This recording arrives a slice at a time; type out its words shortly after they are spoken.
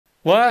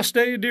Last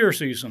day of deer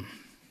season.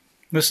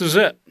 This is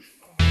it.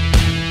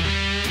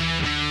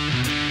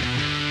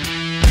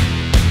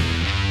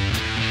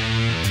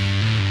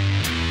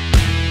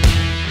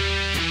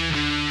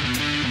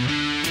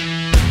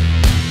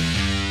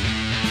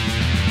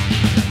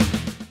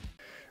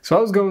 So I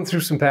was going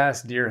through some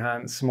past deer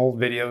hunts, some old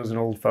videos and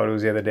old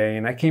photos the other day,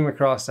 and I came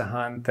across a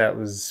hunt that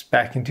was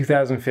back in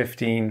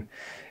 2015.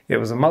 It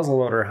was a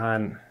muzzleloader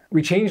hunt.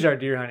 We changed our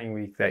deer hunting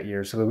week that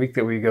year, so the week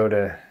that we go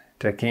to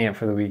camp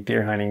for the week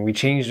deer hunting, we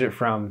changed it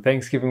from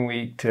Thanksgiving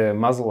week to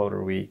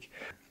muzzleloader week.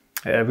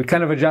 We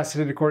kind of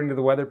adjusted it according to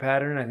the weather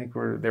pattern. I think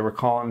they were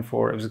calling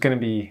for, it was going to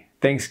be,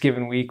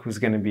 Thanksgiving week was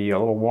going to be a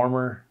little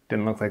warmer.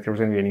 Didn't look like there was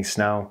going to be any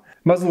snow.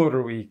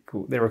 Muzzleloader week,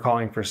 they were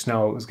calling for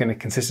snow. It was going to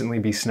consistently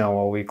be snow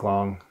all week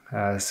long.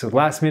 So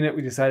last minute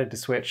we decided to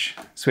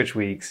switch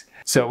weeks.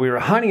 So we were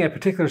hunting a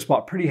particular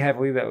spot pretty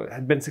heavily that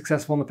had been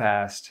successful in the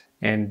past,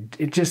 and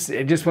it just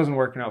wasn't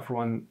working out for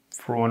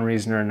one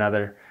reason or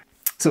another.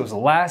 So it was the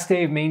last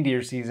day of Maine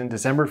deer season,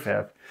 December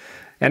 5th,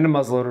 end of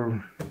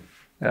muzzleloader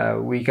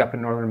week up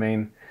in northern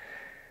Maine.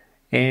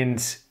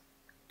 And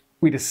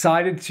we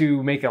decided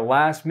to make a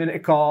last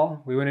minute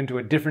call. We went into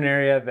a different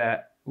area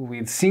that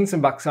we'd seen some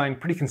buck sign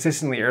pretty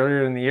consistently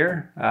earlier in the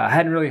year.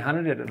 Hadn't really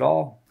hunted it at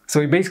all. So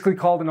we basically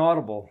called an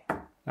audible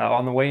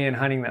on the way in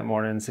hunting that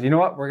morning and said, you know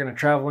what, we're gonna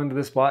travel into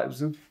this spot. It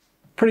was a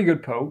pretty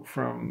good poke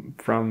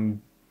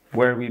from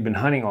where we'd been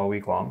hunting all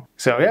week long.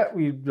 So yeah,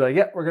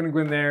 we're gonna go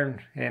in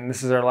there, and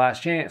this is our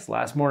last chance,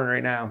 last morning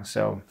right now.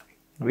 So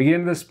we get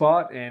into this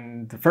spot,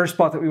 and the first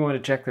spot that we wanted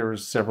to check, there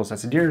was several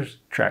sets of deer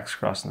tracks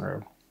crossing the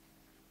road.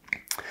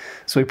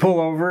 So we pull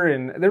over,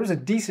 and there was a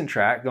decent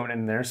track going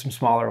in there, some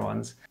smaller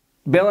ones.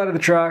 Bail out of the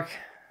truck,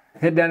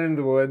 head down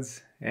into the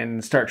woods,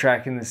 and start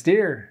tracking this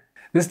deer.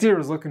 This deer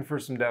was looking for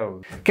some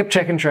doe. Kept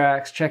checking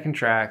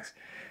tracks,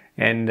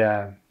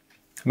 and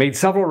made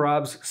several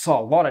rubs, saw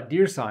a lot of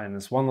deer sign in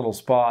this one little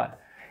spot.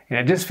 And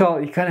I just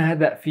felt, you kind of had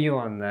that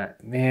feeling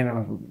that,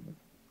 man,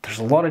 there's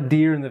a lot of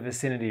deer in the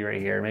vicinity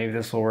right here. Maybe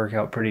this will work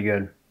out pretty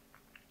good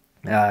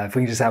if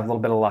we can just have a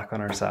little bit of luck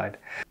on our side.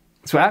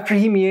 So after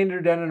he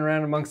meandered down and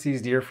around amongst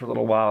these deer for a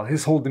little while,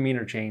 his whole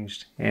demeanor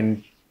changed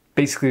and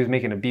basically was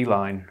making a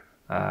beeline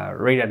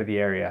right out of the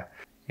area.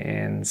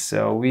 And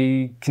so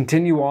we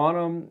continue on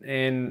him,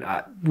 and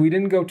we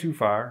didn't go too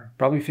far,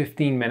 probably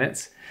 15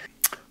 minutes.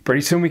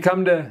 Pretty soon we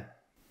come to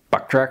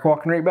buck track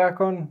walking right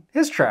back on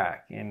his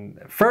track. And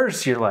at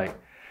first you're like,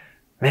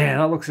 man,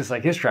 that looks just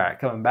like his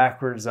track coming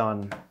backwards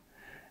on.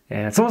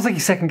 And it's almost like you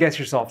second guess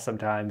yourself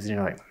sometimes, and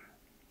you're like,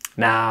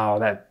 no,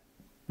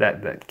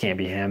 that can't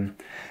be him.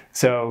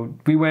 So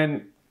we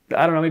went,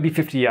 I don't know, maybe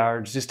 50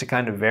 yards just to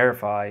kind of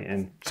verify.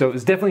 And so it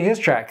was definitely his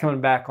track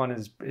coming back on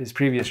his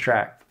previous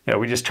track. You know,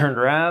 we just turned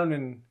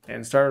around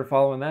and started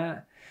following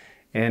that.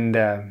 And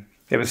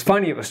it was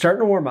funny, it was starting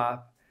to warm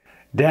up.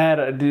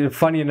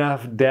 Funny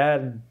enough,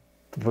 Dad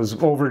was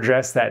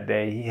overdressed that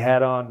day. He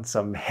had on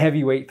some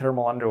heavyweight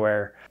thermal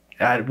underwear.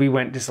 We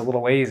went just a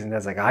little ways, and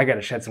Dad's like, I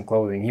gotta shed some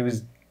clothing. He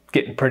was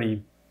getting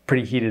pretty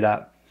heated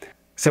up.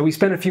 So we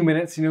spent a few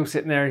minutes, you know,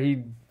 sitting there.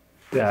 He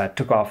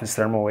took off his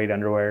thermal weight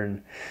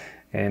underwear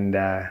and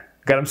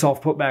got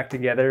himself put back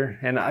together.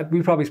 And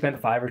we probably spent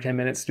 5 or 10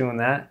 minutes doing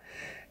that.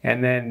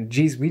 And then,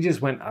 geez, we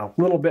just went a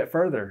little bit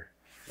further.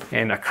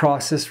 And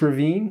across this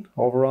ravine,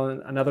 over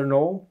on another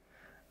knoll,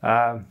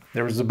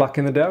 there was a buck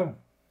in the doe.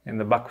 And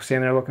the buck was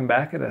standing there looking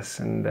back at us,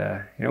 and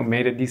you know,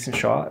 made a decent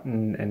shot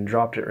and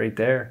dropped it right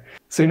there.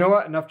 So you know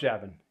what, enough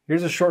jabbing.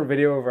 Here's a short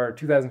video of our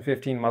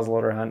 2015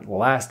 muzzleloader hunt,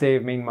 last day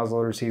of Maine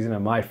muzzleloader season,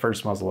 and my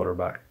first muzzleloader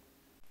buck.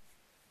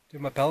 Do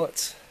my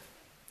pellets.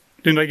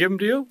 Didn't I give them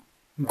to you?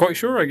 I'm quite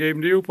sure I gave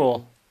them to you,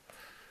 Paul.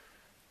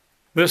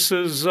 This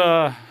is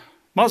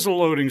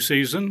muzzleloading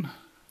season.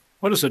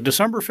 What is it,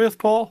 December 5th,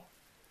 Paul?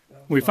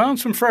 We found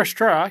some fresh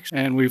tracks,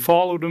 and we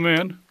followed them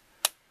in.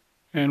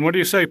 And what do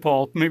you say,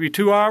 Paul? Maybe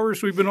 2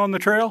 hours we've been on the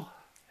trail?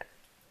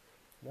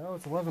 No,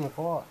 it's 11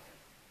 o'clock.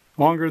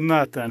 Longer than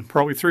that then,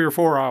 probably 3 or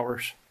 4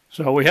 hours.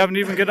 So we haven't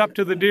even got up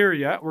to the deer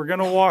yet. We're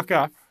gonna walk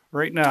up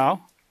right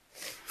now.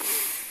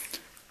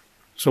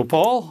 So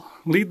Paul,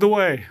 lead the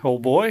way,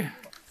 old boy.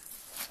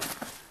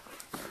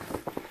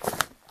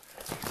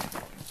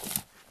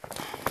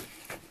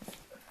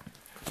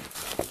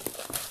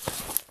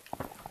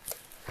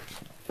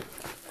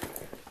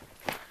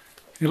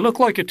 You look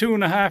like a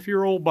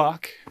 2.5-year-old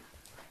buck.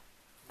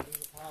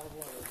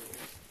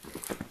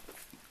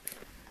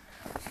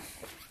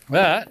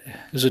 That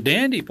is a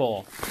dandy,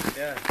 Paul.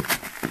 Yeah.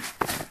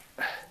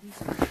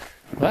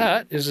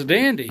 That is a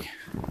dandy.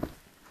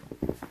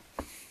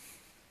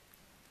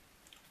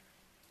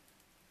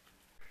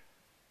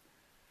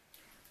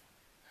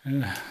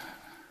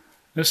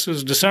 This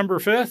is December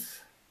 5th.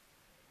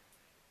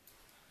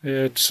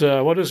 It's,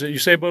 what is it? You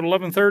say about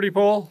 11:30,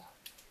 Paul?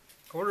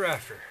 Quarter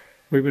after.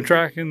 We've been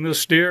tracking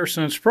this deer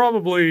since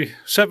probably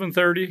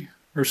 7:30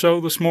 or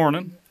so this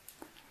morning.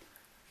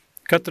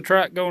 Cut the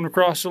track going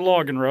across the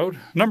logging road.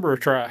 Number of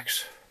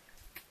tracks.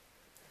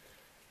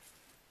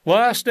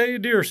 Last day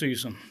of deer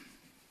season.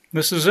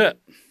 This is it.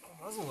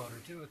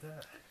 Muzzleloader too with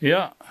that.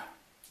 Yeah.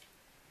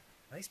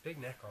 Nice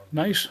big neck on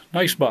him.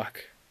 Nice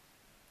buck.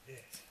 Yes.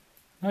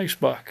 Nice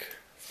buck.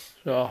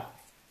 So.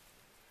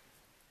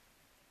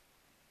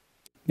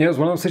 Yeah, it was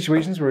one of those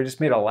situations where we just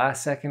made a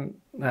last second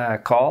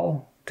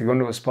call to go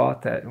into a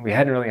spot that we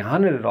hadn't really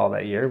hunted at all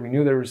that year. We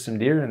knew there was some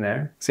deer in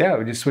there. So yeah,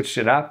 we just switched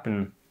it up,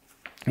 and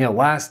you know,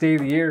 last day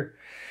of the year,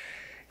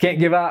 can't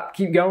give up,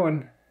 keep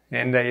going,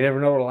 and you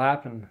never know what'll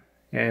happen.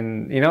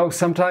 And you know,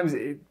 sometimes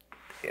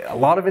a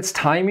lot of it's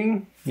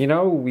timing. You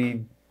know,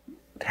 we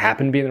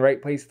happen to be in the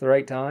right place at the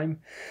right time,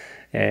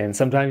 and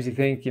sometimes you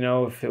think, you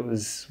know, if it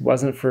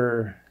wasn't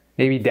for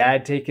maybe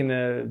Dad taking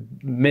a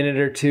minute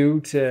or two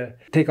to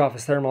take off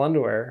his thermal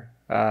underwear,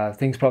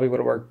 things probably could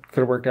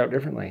have worked out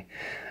differently.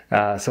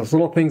 So it's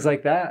little things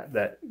like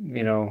that,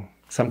 you know,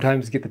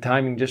 sometimes get the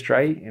timing just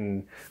right,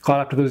 and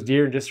caught up to those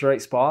deer in just the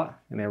right spot,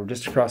 and they were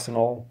just across the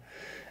knoll,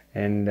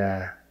 and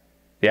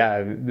yeah,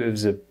 it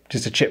was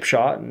just a chip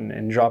shot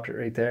and dropped it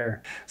right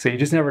there. So you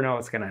just never know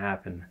what's going to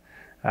happen.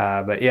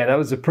 But yeah, that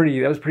was a pretty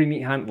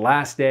neat hunt.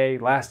 Last day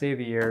of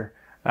the year,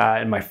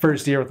 and my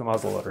first year with the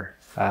muzzleloader.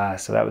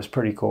 So that was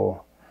pretty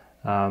cool.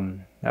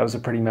 That was a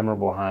pretty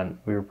memorable hunt.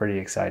 We were pretty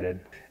excited.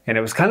 And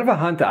it was kind of a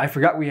hunt that I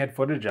forgot we had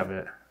footage of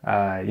it.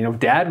 You know,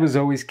 Dad was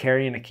always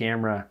carrying a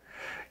camera.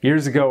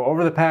 Years ago,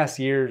 over the past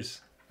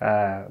years,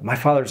 my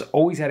father's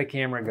always had a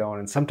camera going,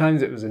 and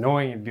sometimes it was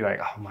annoying. It'd be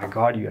like, oh my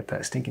God, you got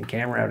that stinking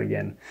camera out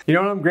again. You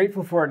know, and I'm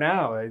grateful for it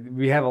now.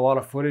 We have a lot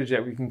of footage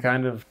that we can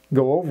kind of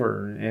go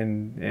over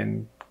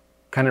and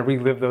kind of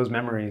relive those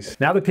memories.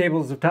 Now the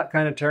tables have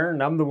kind of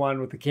turned. I'm the one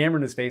with the camera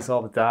in his face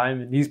all the time,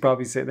 and he's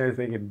probably sitting there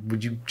thinking,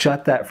 would you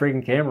shut that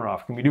freaking camera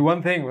off? Can we do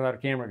one thing without a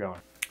camera going?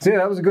 So yeah,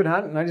 that was a good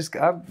hunt, and I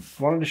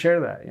wanted to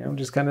share that, you know,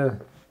 just kind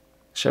of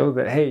show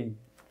that, hey,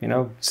 you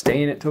know,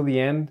 stay in it till the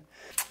end.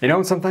 You know,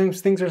 and sometimes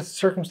things are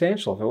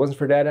circumstantial. If it wasn't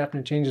for Dad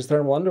having to change his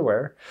thermal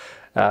underwear,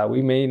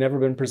 we may never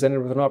been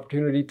presented with an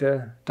opportunity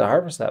to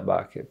harvest that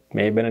buck. It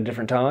may have been a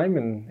different time,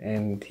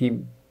 and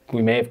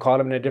we may have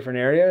caught him in a different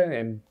area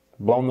and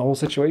blown the whole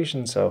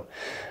situation. So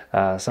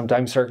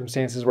sometimes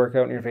circumstances work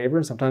out in your favor,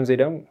 and sometimes they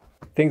don't.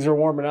 Things are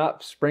warming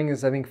up. Spring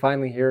is, I think,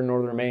 finally here in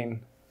northern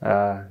Maine.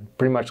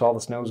 Pretty much all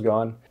the snow's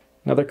gone.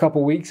 Another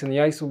couple weeks and the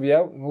ice will be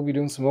out, and we'll be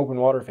doing some open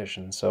water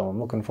fishing. So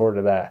I'm looking forward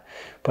to that.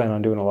 Plan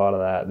on doing a lot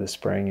of that this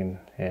spring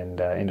and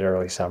into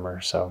early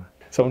summer. So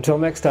until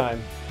next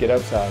time, get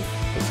outside.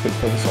 It's good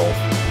for the soul.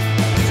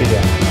 See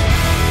ya.